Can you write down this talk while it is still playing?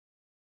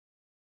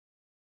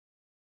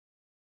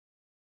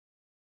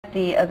about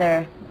the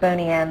other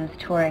Boney M's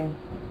touring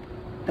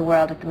the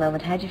world at the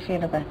moment? How do you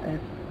feel about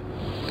this?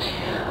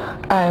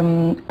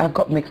 I've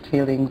got mixed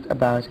feelings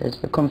about it.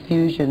 The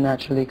confusion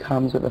naturally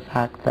comes with the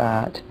fact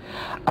that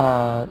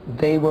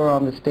they were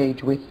on the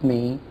stage with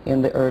me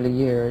in the early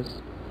years,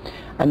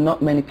 and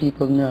not many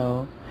people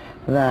know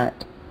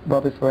that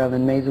Bobby Farrell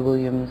and Maisie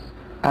Williams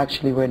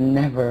actually were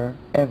never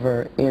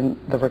ever in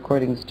the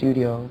recording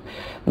studio,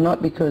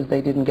 not because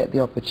they didn't get the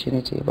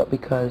opportunity, but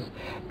because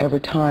every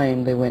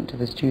time they went to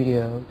the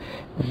studio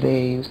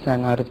they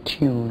sang out of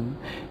tune,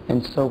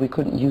 and so we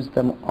couldn't use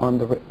them on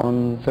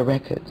the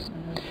records.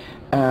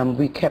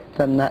 We kept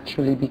them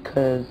naturally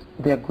because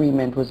the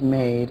agreement was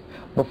made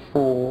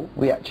before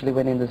we actually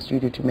went in the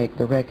studio to make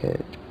the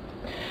record.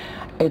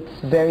 It's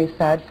very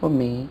sad for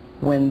me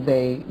when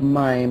they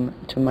mime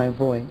to my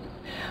voice,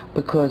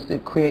 because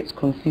it creates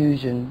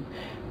confusion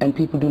and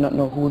people do not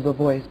know who the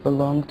voice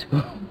belonged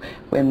to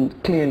when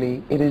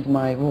clearly it is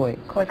my voice.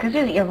 Because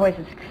your voice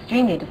is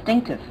extremely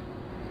distinctive.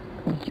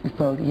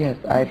 Well, yes,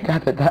 I've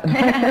gathered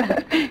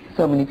that.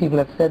 So many people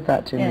have said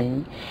that to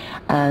me.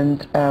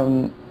 And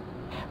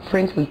for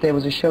instance, there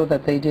was a show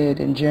that they did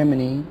in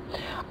Germany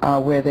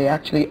where they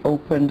actually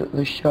opened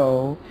the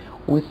show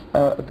with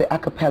the a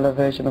cappella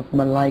version of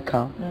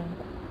Malaika.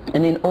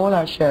 And in all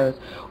our shows,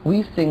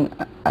 I sing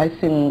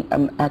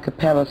a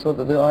cappella so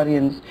that the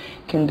audience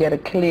can get a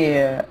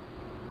clear,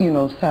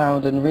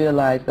 sound and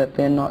realize that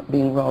they're not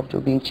being robbed or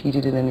being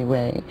cheated in any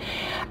way.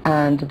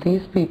 And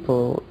these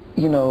people,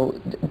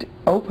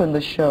 open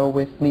the show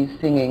with me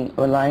singing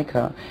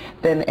Malaika,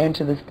 then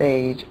enter the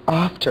stage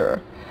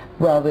after.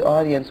 Well, the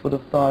audience would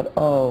have thought,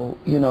 oh,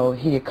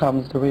 here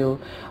comes the real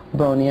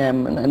Boney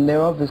M, and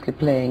they're obviously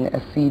playing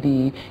a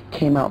CD,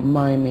 came out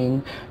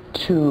miming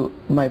to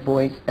my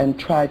voice and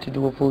tried to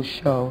do a full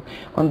show.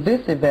 On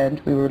this event,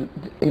 we were,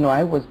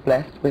 I was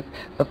blessed with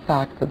the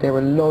fact that there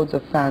were loads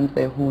of fans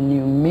there who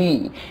knew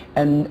me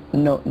and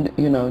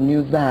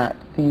knew that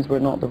these were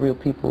not the real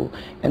people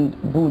and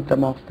booed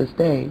them off the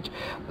stage.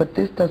 But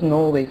this doesn't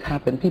always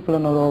happen. People are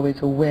not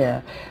always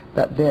aware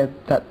that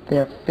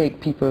they're fake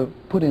people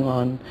putting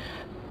on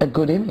a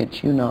good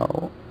image,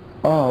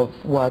 of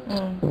what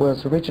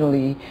was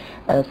originally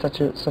such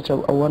a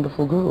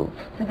wonderful group.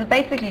 So they're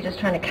basically just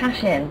trying to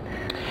cash in.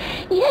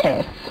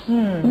 Yes,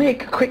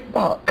 make a quick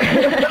buck.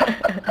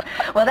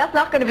 Well, that's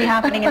not going to be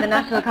happening in the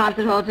National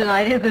Concert Hall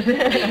tonight, is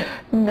it?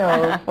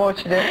 No,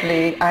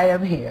 fortunately, I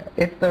am here.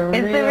 It's the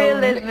real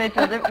Liz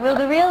Mitchell. Will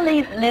the real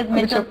Liz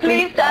Mitchell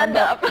please stand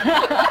up?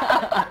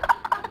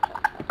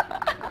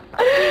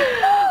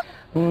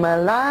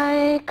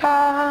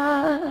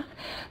 Malaika,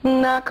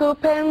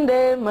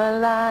 nakupende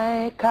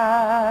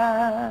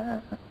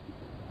malaika.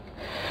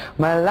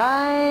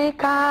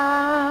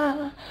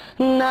 Malaika,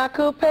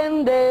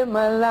 nakupende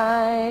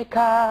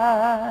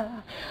malaika.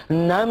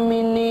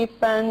 Nami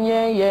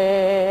nifanyeye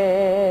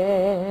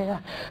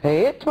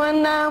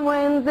itwana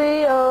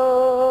mwenzio,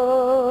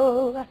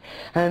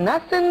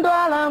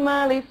 nasindwala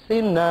mali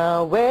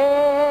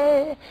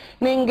sinawe,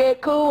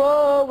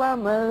 ningekuoa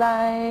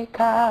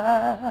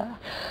malaika.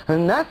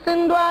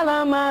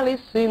 Nasindwala mali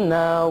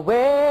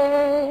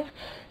sinawe,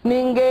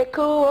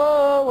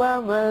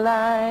 ningekuoa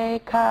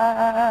malaika.